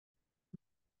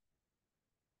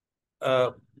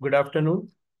Uh, Good afternoon.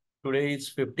 Today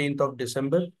is 15th of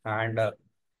December and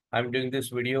I'm doing this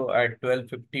video at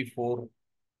 12:54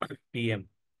 p.m.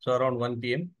 So around 1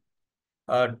 p.m.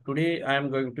 Today I am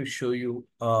going to show you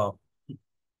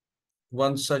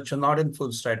one such not in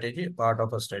full strategy, part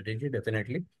of a strategy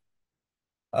definitely,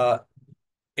 uh,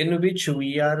 in which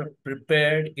we are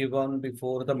prepared even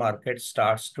before the market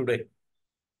starts today.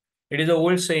 It is a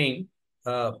old saying,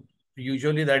 uh,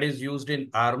 usually that is used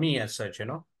in army as such.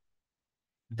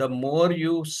 The more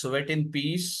you sweat in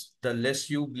peace, the less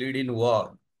you bleed in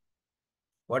war.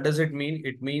 What does it mean?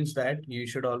 It means that you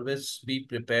should always be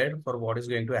prepared for what is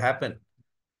going to happen.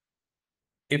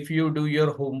 If you do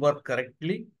your homework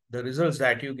correctly, the results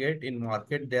that you get in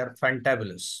market, they are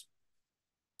fantabulous.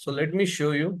 So let me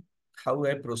show you how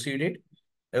I proceeded.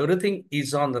 Everything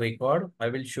is on the record. I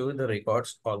will show you the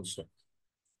records also.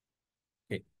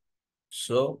 Okay.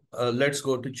 So let's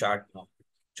go to chart now.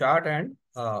 Chart and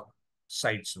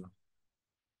sites now.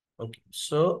 Okay.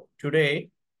 So today,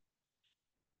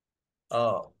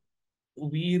 uh,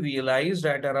 we realized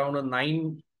at around a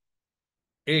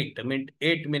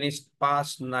 8 minutes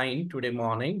past 9 today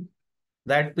morning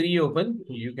that pre-open,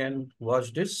 you can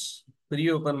watch this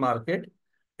pre-open market.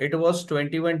 It was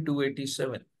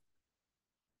 21,287.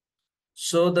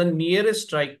 So the nearest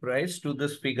strike price to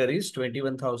this figure is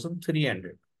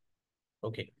 21,300.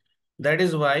 Okay. That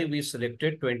is why we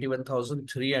selected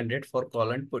 21,300 for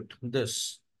call and put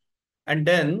this. And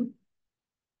then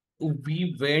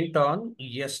we went on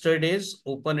yesterday's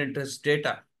open interest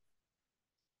data.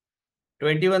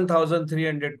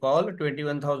 21,300 call,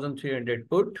 21,300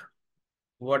 put.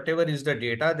 Whatever is the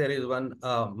data, there is one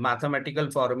mathematical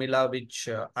formula which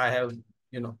I have,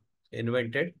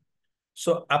 invented.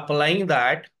 So applying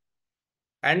that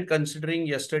and considering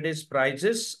yesterday's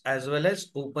prices as well as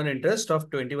open interest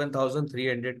of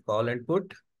 21,300 call and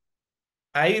put,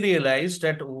 I realized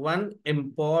that one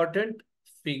important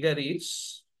figure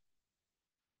is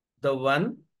the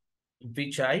one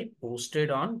which I posted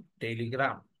on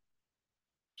Telegram.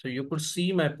 So you could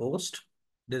see my post.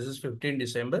 This is 15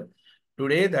 December.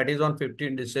 Today, that is on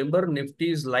 15 December, Nifty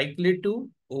is likely to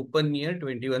open near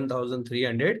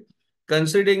 21,300.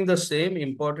 Considering the same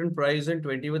important price in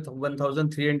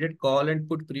 21,300, call and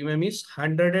put premium is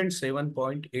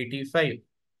 107.85.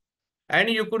 And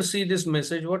you could see this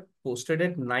message was posted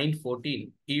at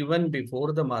 9:14, even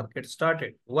before the market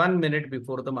started, 1 minute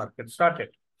before the market started.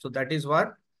 So that is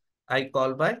what I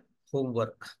call by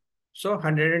homework. So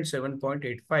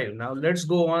 107.85. Now let's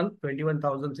go on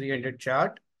 21,300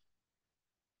 chart.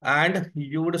 And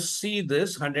you would see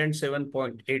this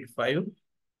 107.85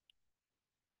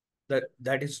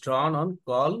 that is drawn on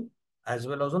call as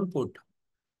well as on put.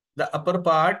 The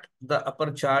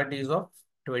upper chart is of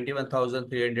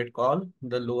 21,300 call.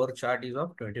 The lower chart is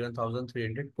of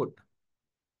 21,300 put.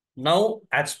 Now,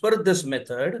 as per this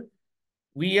method,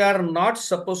 we are not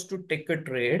supposed to take a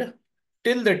trade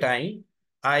till the time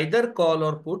either call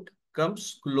or put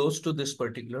comes close to this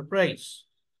particular price.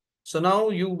 So now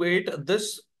you wait.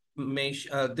 This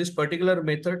particular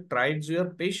method tries your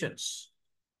patience,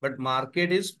 but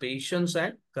market is patience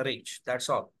and courage. That's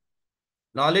all.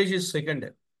 Knowledge is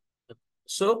secondary.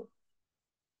 So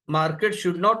market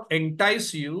should not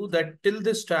entice you that till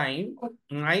this time,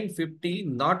 950,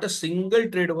 not a single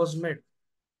trade was made.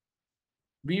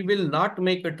 We will not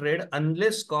make a trade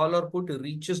unless call or put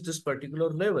reaches this particular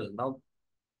level. Now,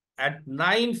 at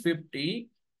 950,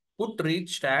 put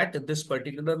reached at this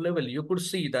particular level. You could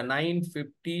see the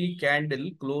 950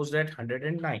 candle closed at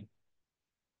 109.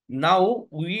 Now,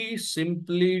 we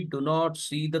simply do not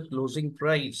see the closing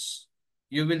price.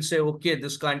 You will say, okay,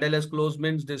 this candle has closed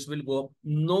means this will go up.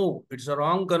 No, it's a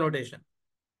wrong connotation.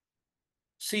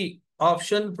 See,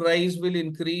 option price will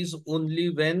increase only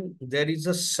when there is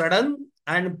a sudden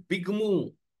and big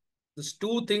move. These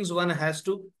two things one has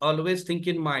to always think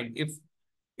in mind. If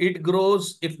it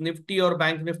grows, if Nifty or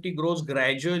Bank Nifty grows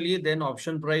gradually, then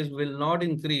option price will not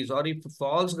increase. Or if it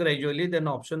falls gradually, then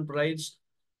option price,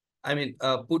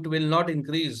 put will not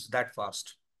increase that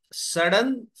fast.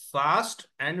 Sudden, fast,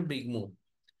 and big move.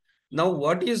 Now,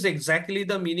 what is exactly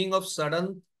the meaning of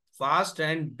sudden, fast,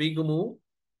 and big move?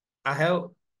 I have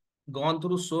gone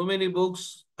through so many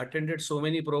books, attended so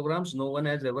many programs, no one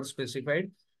has ever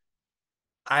specified.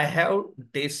 I have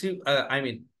defined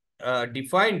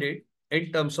it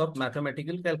in terms of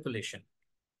mathematical calculation.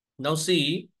 Now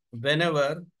see,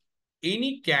 whenever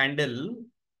any candle,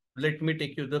 let me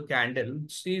take you the candle.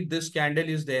 See, this candle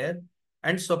is there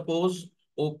and suppose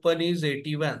open is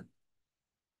 81.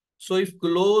 So if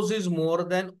close is more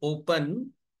than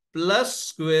open plus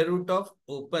square root of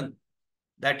open,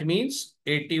 that means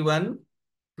 81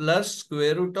 plus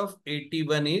square root of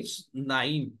 81 is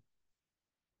 9.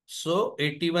 So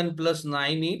 81 plus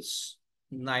 9 is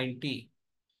 90.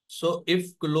 So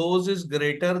if close is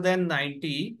greater than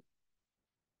 90,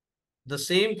 the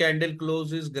same candle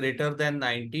close is greater than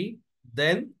 90,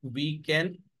 then we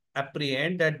can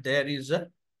apprehend that there is a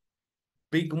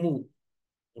big move,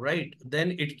 right?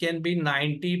 Then it can be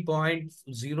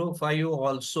 90.05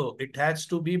 also. It has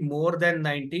to be more than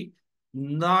 90,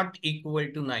 not equal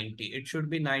to 90. It should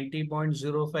be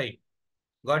 90.05.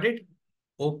 Got it?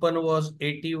 Open was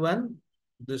 81.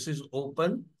 This is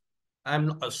open.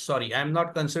 I'm sorry, I'm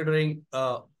not considering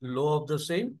low of the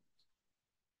same.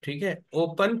 Okay,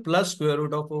 open plus square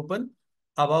root of open.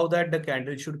 Above that, the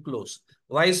candle should close.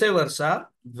 Vice versa,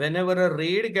 whenever a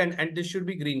red candle, and this should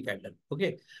be green candle.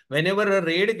 Okay, whenever a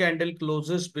red candle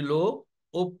closes below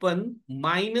open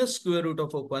minus square root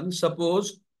of open,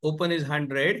 suppose open is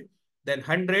 100, then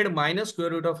 100 minus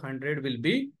square root of 100 will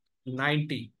be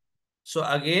 90. So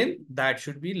again, that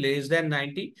should be less than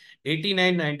 90.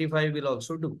 89, 95 will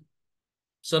also do.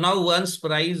 So now once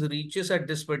price reaches at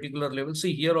this particular level,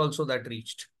 see here also that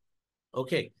reached.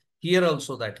 Okay, here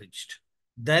also that reached.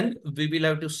 Then we will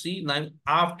have to see now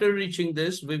after reaching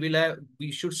this,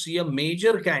 we should see a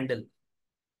major candle.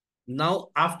 Now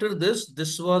after this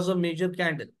was a major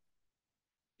candle.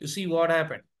 You see what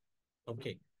happened?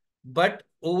 Okay, but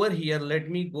over here, let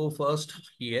me go first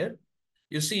here.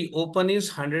 You see open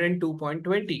is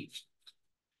 102.20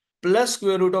 plus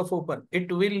square root of open.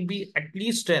 It will be at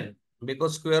least 10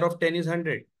 because square of 10 is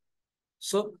 100.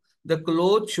 So the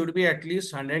close should be at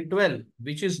least 112,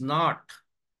 which is not.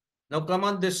 Now come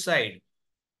on this side.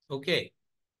 Okay.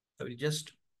 I will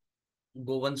just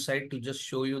go one side to just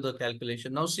show you the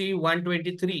calculation. Now see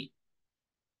 123.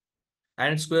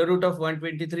 And square root of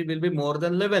 123 will be more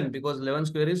than 11 because 11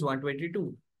 square is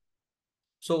 122.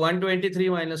 So 123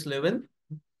 minus 11.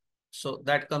 So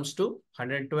that comes to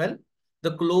 112.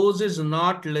 The close is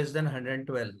not less than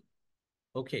 112.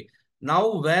 Okay.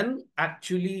 Now when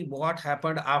actually what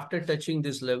happened after touching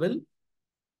this level,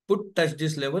 put touch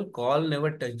this level, call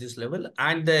never touch this level.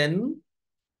 And then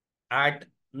at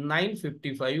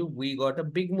 9:55, we got a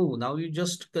big move. Now you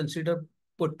just consider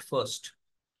put first.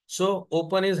 So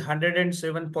open is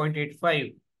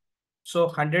 107.85. So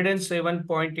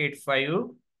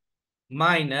 107.85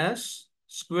 minus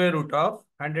square root of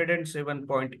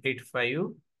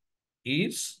 107.85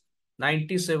 is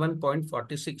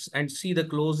 97.46. And see the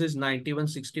close is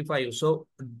 91.65. So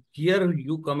here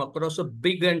you come across a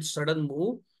big and sudden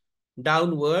move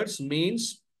downwards,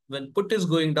 means when put is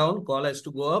going down, call has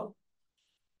to go up.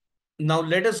 Now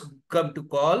let us come to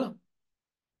call.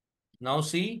 Now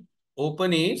see,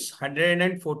 open is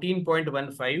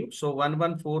 114.15. So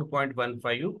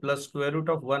 114.15 plus square root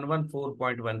of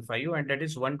 114.15, and that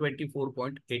is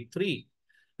 124.83.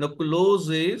 Now close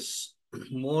is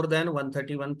more than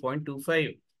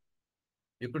 131.25.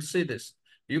 You could see this.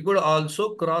 You could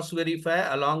also cross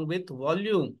verify along with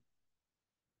volume.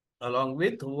 Along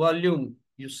with volume,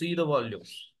 you see the volume.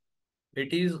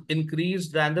 It is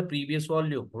increased than the previous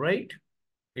volume, right?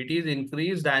 It is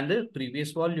increased than the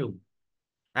previous volume.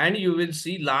 And you will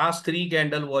see last three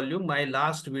candle volume, my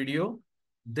last video,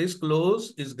 this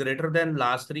close is greater than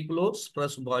last three close,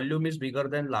 plus volume is bigger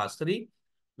than last three.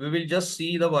 We will just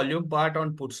see the volume part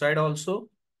on put side also.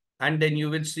 And then you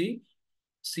will see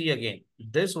again,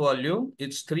 this volume,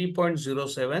 it's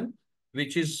 3.07,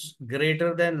 which is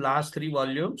greater than last three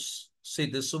volumes. See,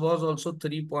 this was also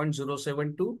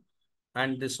 3.072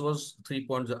 and this was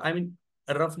 3.0. I mean,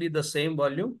 roughly the same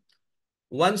volume.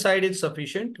 One side is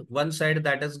sufficient. One side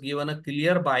that has given a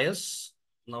clear bias.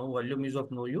 Now volume is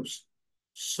of no use.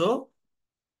 So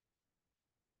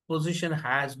position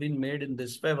has been made in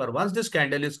this favor. Once this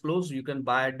candle is closed, you can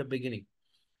buy at the beginning.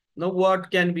 Now what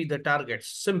can be the targets?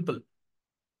 Simple.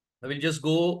 I will just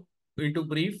go into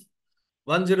brief.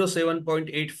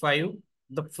 107.85.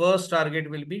 The first target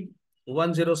will be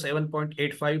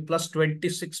 107.85 plus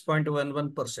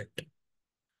 26.11%,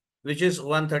 which is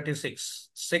 136.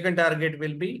 Second target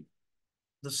will be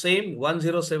the same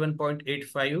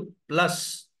 107.85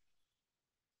 plus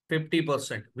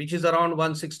 50%, which is around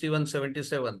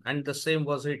 161.77. And the same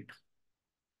was it.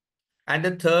 And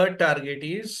the third target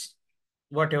is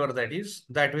whatever that is,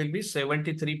 that will be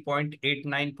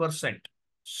 73.89%.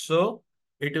 So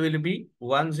it will be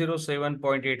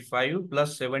 107.85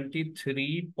 plus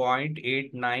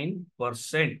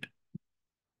 73.89%.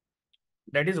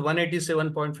 That is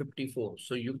 187.54.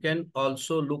 So you can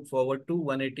also look forward to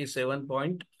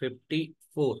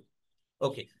 187.54.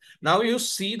 Okay. Now you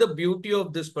see the beauty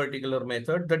of this particular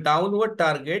method. The downward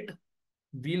target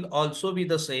will also be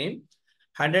the same.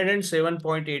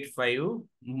 107.85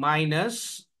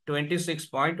 minus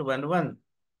 26.11%.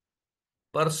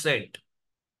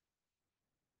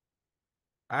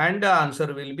 And the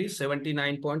answer will be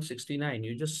 79.69.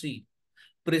 You just see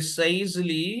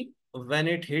precisely when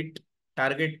it hit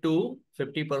target to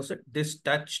 50%, this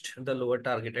touched the lower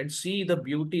target. And see the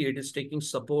beauty, it is taking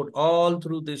support all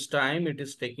through this time. It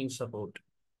is taking support.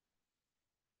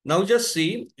 Now just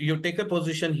see, you take a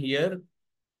position here,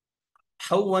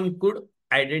 how one could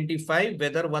identify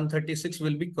whether 136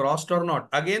 will be crossed or not.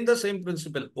 Again, the same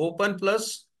principle, open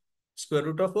plus square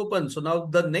root of open. So now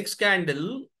the next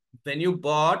candle, when you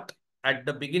bought at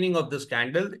the beginning of this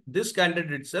candle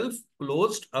itself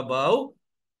closed above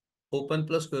open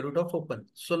plus square root of open.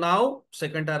 So now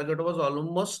second target was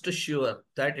almost sure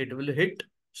that it will hit.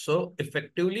 So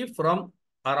effectively from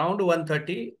around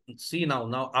 130, see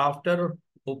now after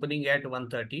opening at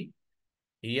 130,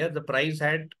 here the price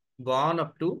had gone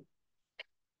up to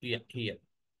here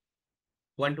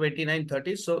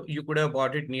 129.30. So you could have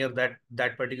bought it near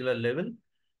that particular level.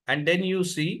 And then you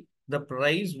see the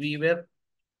price, we were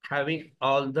having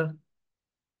all the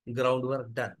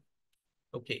groundwork done.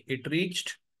 Okay, it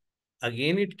reached,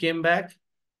 again it came back.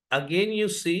 Again you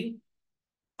see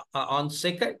on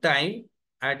second time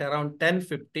at around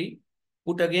 10:50,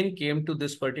 put again came to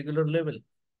this particular level.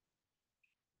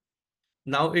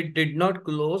 Now it did not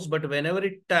close, but whenever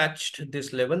it touched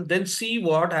this level, then see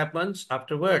what happens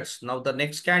afterwards. Now the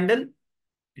next candle,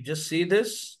 you just see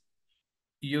this,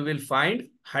 you will find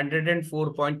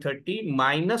 104.30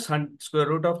 minus square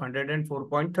root of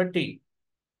 104.30.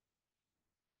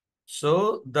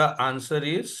 So the answer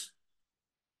is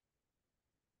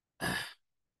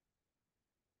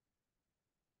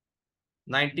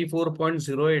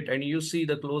 94.08, and you see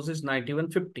the close is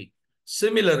 91.50.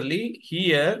 Similarly,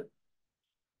 here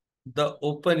the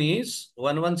open is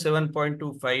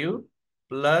 117.25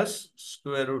 plus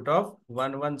square root of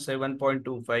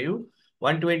 117.25,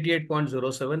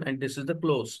 128.07, and this is the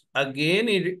close.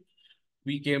 Again,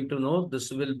 we came to know this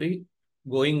will be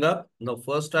going up. Now,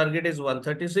 first target is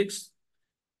 136.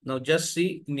 Now, just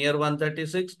see near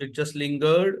 136, it just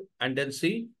lingered, and then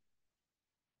see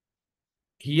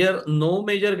here no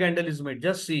major candle is made.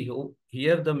 Just see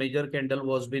here the major candle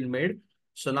was been made.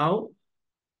 So now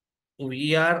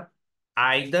we are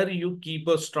either you keep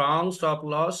a strong stop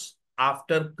loss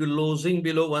after closing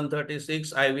below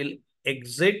 136. I will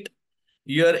exit.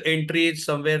 Your entry is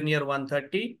somewhere near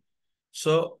 130.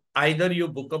 So either you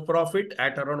book a profit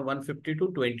at around 150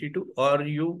 to 22, or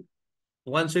you,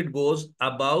 once it goes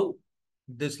above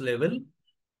this level,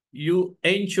 you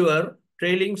ensure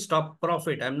trailing stop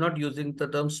profit. I'm not using the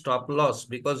term stop loss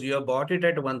because you have bought it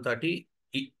at 130.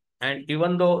 And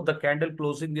even though the candle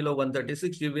closing below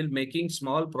 136, you will making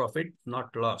small profit,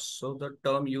 not loss. So the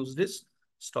term used is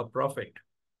stop profit.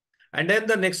 And then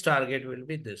the next target will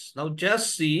be this. Now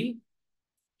just see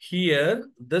here,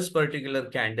 this particular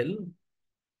candle,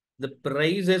 the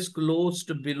price is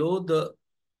closed below the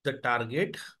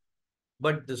target,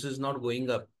 but this is not going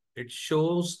up. It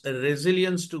shows a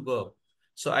resilience to go up.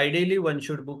 So ideally, one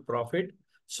should book profit.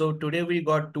 So today we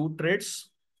got two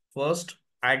trades. First,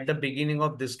 at the beginning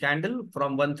of this candle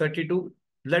from 132,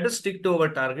 let us stick to our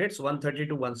targets, 130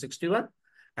 to 161.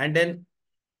 And then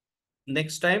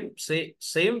next time, say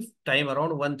same time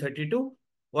around 132,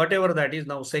 whatever that is.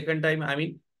 Now, second time, I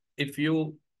mean, if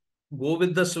you go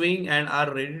with the swing and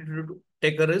are ready to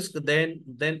take a risk,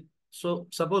 then so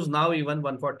suppose now even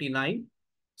 149,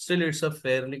 still it's a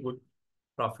fairly good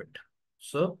profit.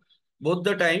 So both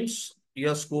the times you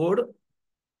have scored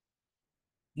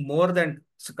more than,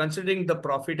 so considering the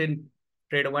profit in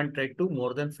trade one, trade two,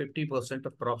 more than 50%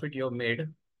 of profit you have made.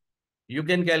 You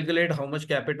can calculate how much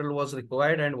capital was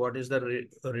required and what is the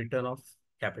return of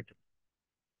capital.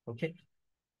 Okay.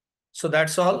 So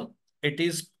that's all.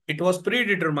 It was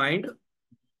predetermined.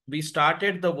 We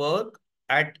started the work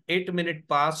at 8 minutes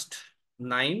past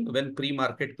 9 when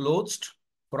pre-market closed.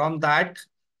 From that,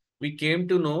 we came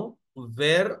to know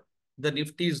where the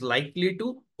Nifty is likely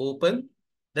to open.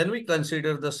 Then we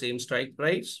consider the same strike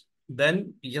price.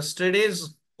 Then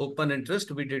yesterday's open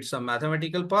interest, we did some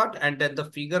mathematical part, and then the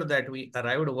figure that we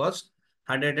arrived was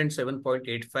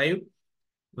 107.85.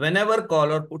 Whenever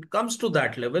call or put comes to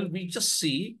that level, we just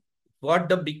see what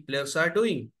the big players are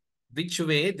doing, which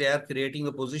way they are creating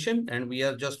a position, and we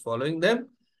are just following them.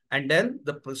 And then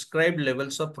the prescribed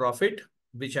levels of profit,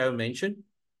 which I have mentioned,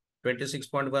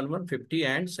 26.11, 50,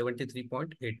 and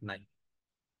 73.89.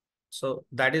 So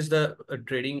that is the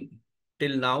trading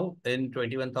till now in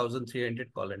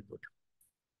 21,300 call and put.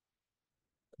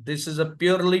 This is a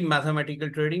purely mathematical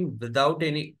trading without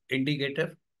any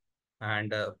indicator.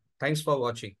 And thanks for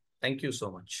watching. Thank you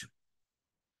so much.